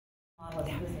was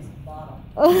a business model.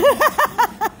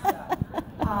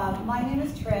 My name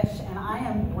is Trish, and I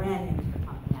am brand new to the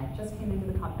company. I just came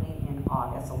into the company in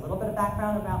August. A little bit of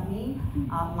background about me.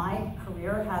 My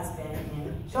career has been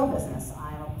in show business.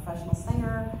 I am a professional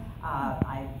singer.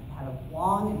 I've had a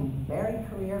long and varied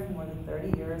career for more than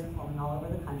 30 years, performing all over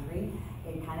the country.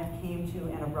 It kind of came to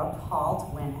an abrupt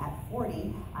halt when, at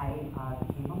 40, I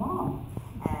became a mom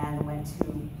and went to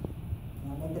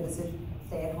make the decision to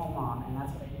stay-at-home mom, and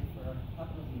that's what I did for a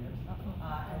couple of years.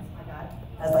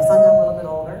 As my son got a little bit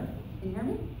older, can you hear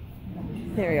me?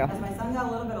 There you go. As my son got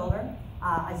a little bit older,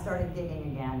 I started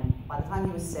gigging again. By the time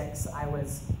he was 6, I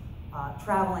was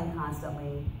traveling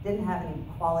constantly, didn't have any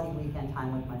quality weekend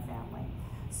time with my family.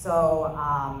 So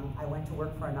I went to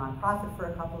work for a nonprofit for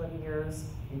a couple of years,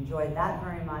 enjoyed that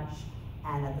very much,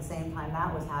 and at the same time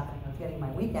that was happening, I was getting my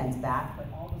weekends back, but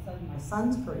all of a sudden my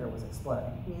son's career was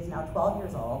exploding. He is now 12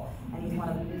 years old, and he's one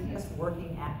of the busiest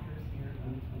working actors here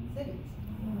in the Twin Cities.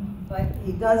 But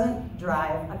he doesn't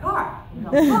drive a car. He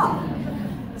don't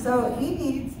mom. So he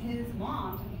needs his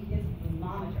mom to be his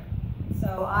momager.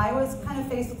 So I was kind of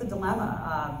faced with a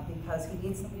dilemma because he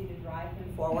needs somebody to drive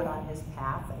him forward on his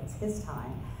path. It's his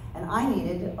time. And I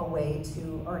needed a way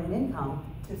to earn an income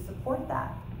to support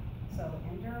that. So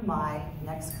enter my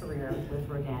next career with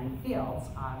Rodan&Fields.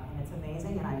 And it's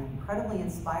amazing, and I'm incredibly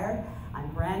inspired. I'm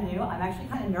brand new. I'm actually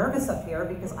kind of nervous up here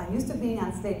because I'm used to being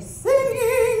on stage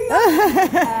singing.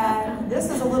 And this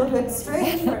is a little bit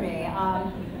strange for me.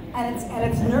 And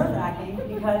it's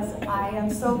nerve-wracking because I am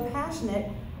so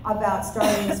passionate about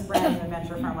starting this brand new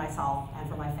adventure for myself and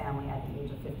for my family at the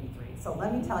age of 53. So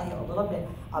let me tell you a little bit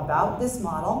about this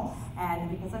model. And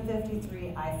because I'm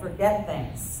 53, I forget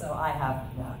things, so I have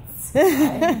notes.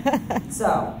 Right?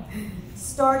 So,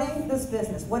 starting this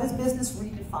business, what is business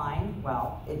redefined?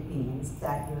 Well, it means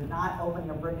that you're not opening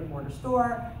a brick and mortar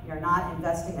store, you're not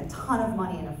investing a ton of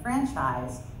money in a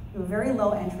franchise, you have a very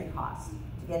low entry cost to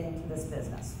get into this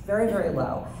business, very, very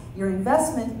low. Your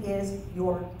investment is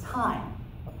your time,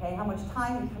 okay? How much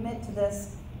time you commit to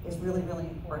this is really, really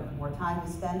important. The more time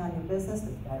you spend on your business,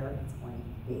 the better it's going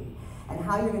to be. And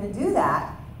how you're going to do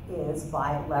that is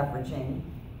by leveraging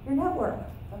your network,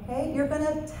 okay? You're going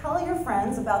to tell your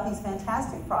friends about these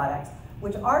fantastic products,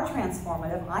 which are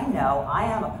transformative. I know, I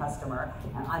am a customer,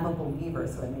 and I'm a believer,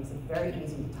 so it makes it very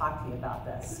easy to talk to you about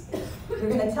this. You're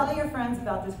going to tell your friends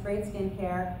about this great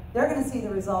skincare. They're going to see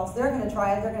the results. They're going to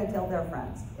try it. They're going to tell their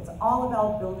friends. It's all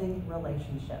about building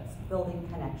relationships, building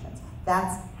connections.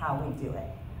 That's how we do it.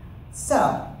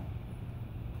 So,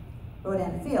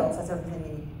 Rodan&Fields has everything you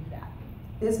need to do that.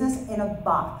 Business in a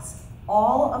box.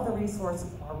 All of the resources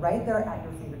are right there at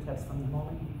your fingertips from the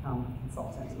moment you become a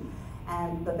consultant.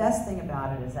 And the best thing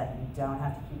about it is that you don't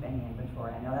have to keep any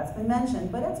inventory. I know that's been mentioned,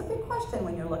 but it's a big question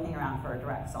when you're looking around for a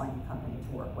direct selling company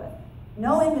to work with.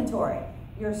 No inventory.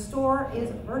 Your store is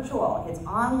virtual. It's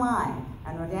online.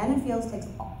 And Rodan&Fields takes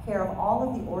care of all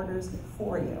of the orders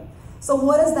for you. So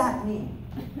what does that mean?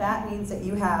 That means that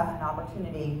you have an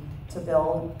opportunity to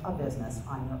build a business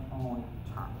on your own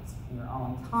terms, in your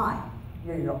own time.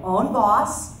 You're your own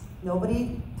boss.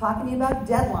 Nobody talking to you about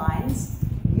deadlines.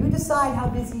 You decide how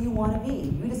busy you want to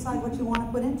be. You decide what you want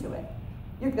to put into it.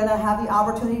 You're going to have the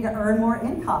opportunity to earn more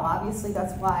income. Obviously,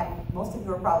 that's why most of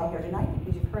you are probably here tonight,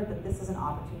 because you've heard that this is an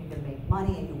opportunity to make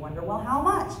money, and you wonder, well, how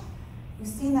much? You've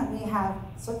seen that we have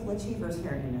circle achievers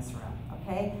here in this room.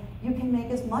 Okay? You can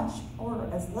make as much or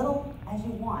as little as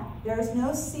you want. There is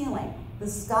no ceiling. The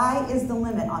sky is the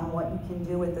limit on what you can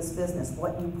do with this business.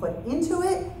 What you put into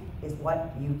it is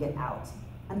what you get out.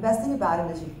 And the best thing about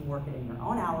it is you can work it in your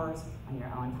own hours, on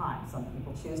your own time. Some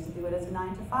people choose to do it as a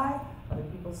 9 to 5. Other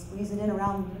people squeeze it in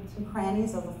around some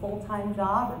crannies of a full-time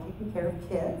job or taking care of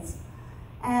kids.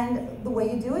 And the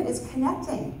way you do it is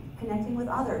connecting with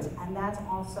others. And that's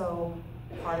also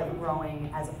part of growing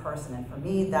as a person, and for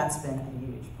me, that's been a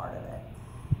huge part of it.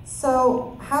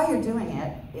 So how you're doing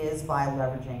it is by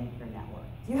leveraging your network.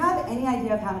 Do you have any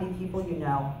idea of how many people you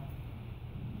know?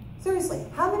 Seriously,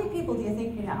 how many people do you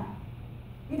think you know?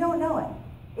 You don't know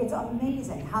it. It's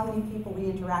amazing how many people we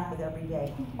interact with every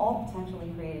day, all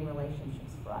potentially creating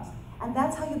relationships for us. And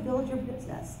that's how you build your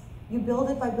business. You build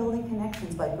it by building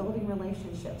connections, by building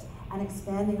relationships, and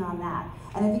expanding on that.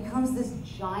 And it becomes this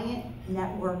giant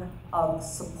network of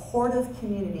supportive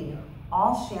community,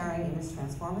 all sharing in this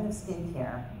transformative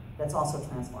skincare that's also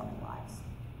transforming lives.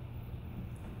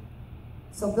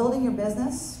 So building your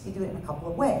business, you do it in a couple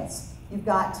of ways. You've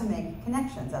got to make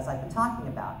connections, as I've been talking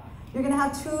about. You're going to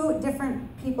have 2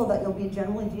 different people that you'll be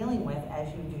generally dealing with as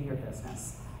you do your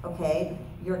business. Okay?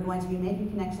 You're going to be making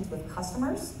connections with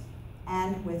customers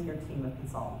and with your team of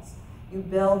consultants. You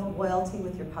build loyalty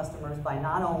with your customers by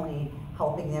not only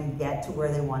helping them get to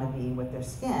where they want to be with their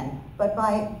skin, but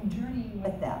by journeying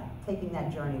with them, taking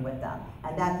that journey with them.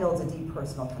 And that builds a deep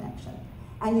personal connection.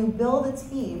 And you build a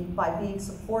team by being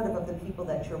supportive of the people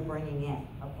that you're bringing in,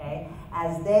 okay?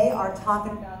 As they are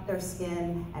talking about their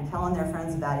skin and telling their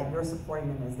friends about it, you're supporting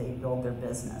them as they build their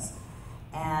business.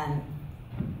 And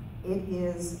it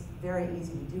is very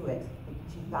easy to do it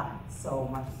because you've got so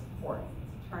much support.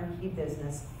 It's a turnkey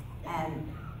business,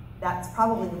 and that's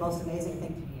probably the most amazing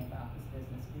thing to me about this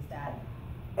business is that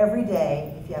every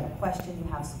day, if you have a question,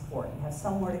 you have support. You have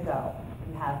somewhere to go.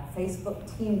 You have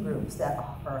Facebook team groups that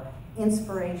offer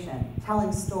inspiration,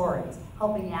 telling stories,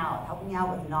 helping out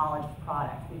with knowledge of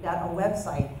product. We've got a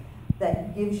website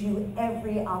that gives you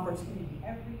every opportunity,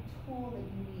 every tool that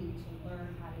you need to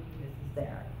learn how to do this is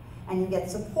there. And you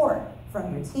get support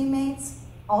from your teammates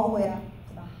all the way up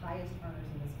to the highest earners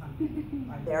in this country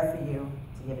are there for you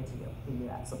to give it to you, give you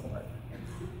that support.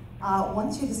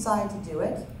 Once you decide to do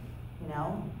it, you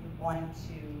know, you want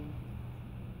to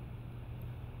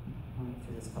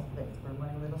through this couple days. We're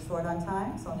running a little short on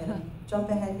time, so I'm going to jump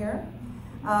ahead here.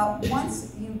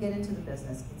 Once you get into the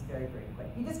business, it's very, very quick.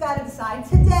 You just got to decide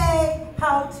today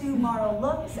how tomorrow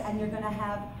looks, and you're going to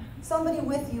have somebody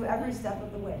with you every step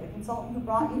of the way. The consultant who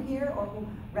brought you here or who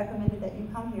recommended that you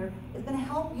come here is going to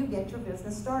help you get your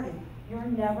business started. You're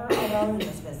never alone in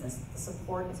this business. The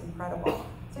support is incredible.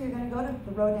 So you're going to go to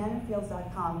the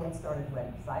Rodan&Fields.com Get Started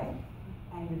website,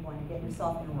 and you're going to get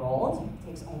yourself enrolled.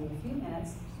 It takes only a few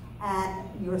minutes.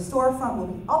 And your storefront will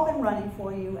be up and running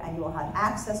for you, and you will have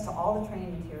access to all the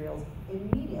training materials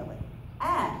immediately.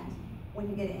 And when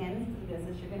you get into the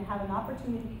business, you're going to have an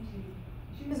opportunity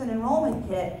to choose an enrollment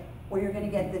kit where you're going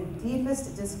to get the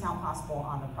deepest discount possible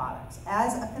on the products.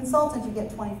 As a consultant, you get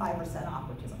 25% off,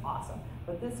 which is awesome.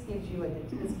 But this gives you a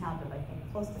discount of, I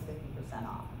think, close to 50%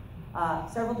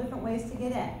 off. Several different ways to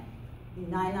get in.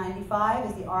 The $9.95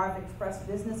 is the RF Express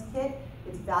Business Kit.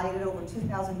 It's valued at over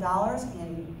 $2,000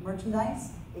 in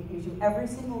merchandise. It gives you every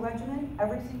single regimen,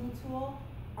 every single tool,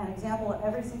 an example of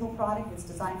every single product. It's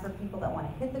designed for people that want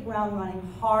to hit the ground running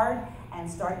hard and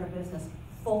start your business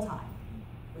full time.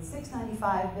 The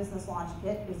 $6.95 Business Launch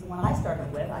Kit is the one I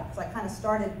started with, because I kind of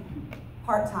started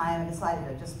part-time and decided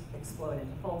to just explode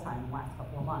into full-time in the last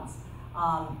couple of months.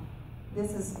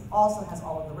 This also has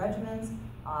all of the regimens,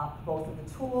 both of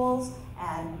the tools,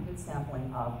 and a good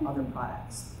sampling of other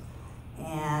products.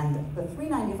 And the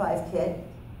 $3.95 kit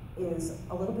is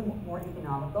a little bit more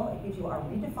economical. It gives you our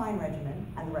redefined regimen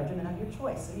and the regimen of your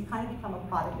choice. So you kind of become a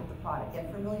product of the product.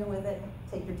 Get familiar with it,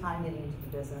 take your time getting into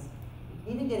the business.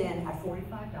 You even get in at $45,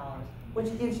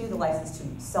 which gives you the license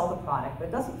to sell the product, but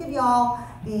it doesn't give you all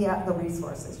the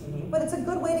resources you need. But it's a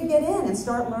good way to get in and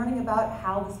start learning about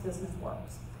how this business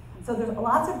works. So there's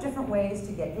lots of different ways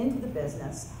to get into the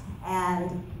business.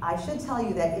 And I should tell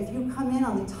you that if you come in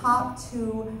on the top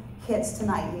two kits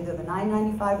tonight, either the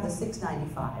 $9.95 or the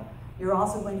 $6.95, you're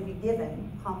also going to be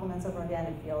given, compliments of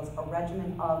Rodan&Fields, a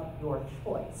regimen of your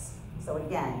choice. So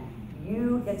again,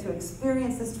 you get to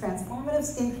experience this transformative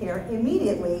skincare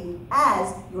immediately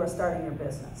as you are starting your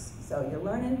business. So you're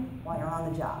learning while you're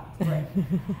on the job. Great.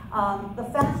 The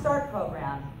Fast Start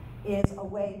program is a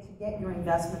way to get your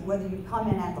investment, whether you come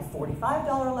in at the $45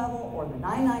 level or the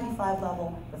 $9.95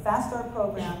 level. The Fast Start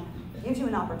program gives you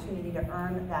an opportunity to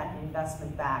earn that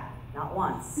investment back, not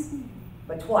once,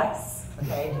 but twice,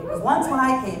 okay? Because once when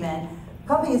I came in, the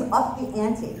company is up the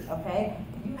ante, okay?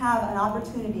 You have an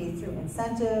opportunity through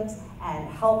incentives and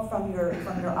help from your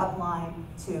upline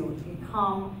to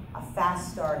become a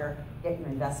fast starter, get your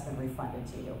investment refunded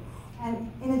to you.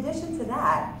 And in addition to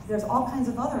that, there's all kinds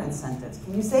of other incentives.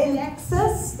 Can you say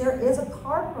Nexus? There is a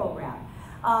car program.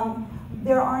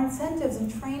 There are incentives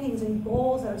and trainings and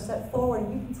goals that are set forward,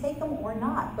 and you can take them or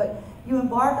not, but you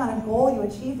embark on a goal, you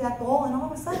achieve that goal, and all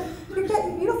of a sudden, you're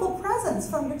getting beautiful presents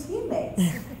from your teammates.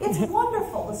 It's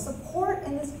wonderful. The support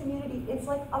in this community, it's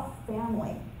like a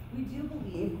family. We do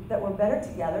believe that we're better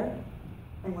together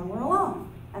than when we're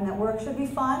alone, and that work should be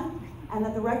fun, and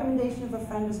that the recommendation of a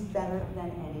friend is better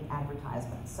than any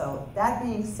advertisement. So that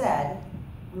being said,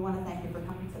 we want to thank you for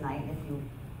coming tonight. If you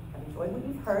have enjoyed what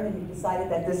you've heard and you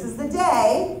decided that this is the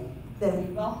day, then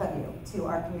we welcome you to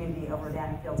our community of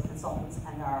Rodan&Fields consultants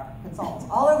and our consultants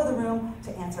all over the room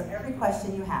to answer every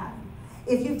question you have.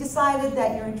 If you've decided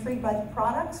that you're intrigued by the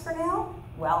products for now,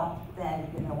 well, then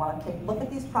you're going to want to take a look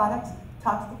at these products,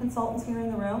 talk to the consultants here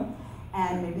in the room,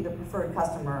 and maybe the preferred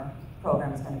customer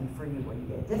program is going to be for you, where you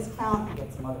get a discount, you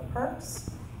get some other perks.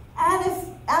 And if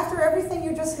after everything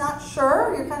you're just not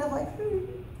sure, you're kind of like,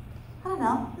 I don't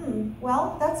know,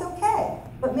 well, that's okay.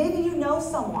 But maybe you know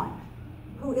someone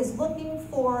who is looking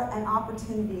for an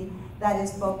opportunity that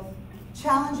is both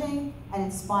challenging and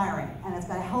inspiring, and it's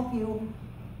going to help you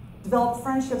develop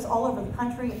friendships all over the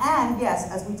country, and yes,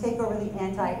 as we take over the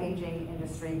anti-aging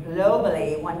industry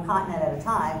globally, one continent at a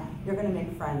time, you're going to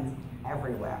make friends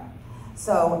everywhere.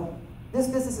 So this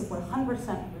business is 100%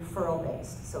 referral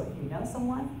based, so if you know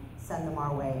someone, send them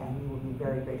our way, and we will be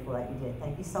very grateful that you did.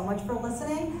 Thank you so much for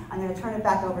listening. I'm going to turn it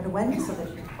back over to Wendy so that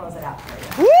she can close it out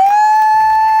for you.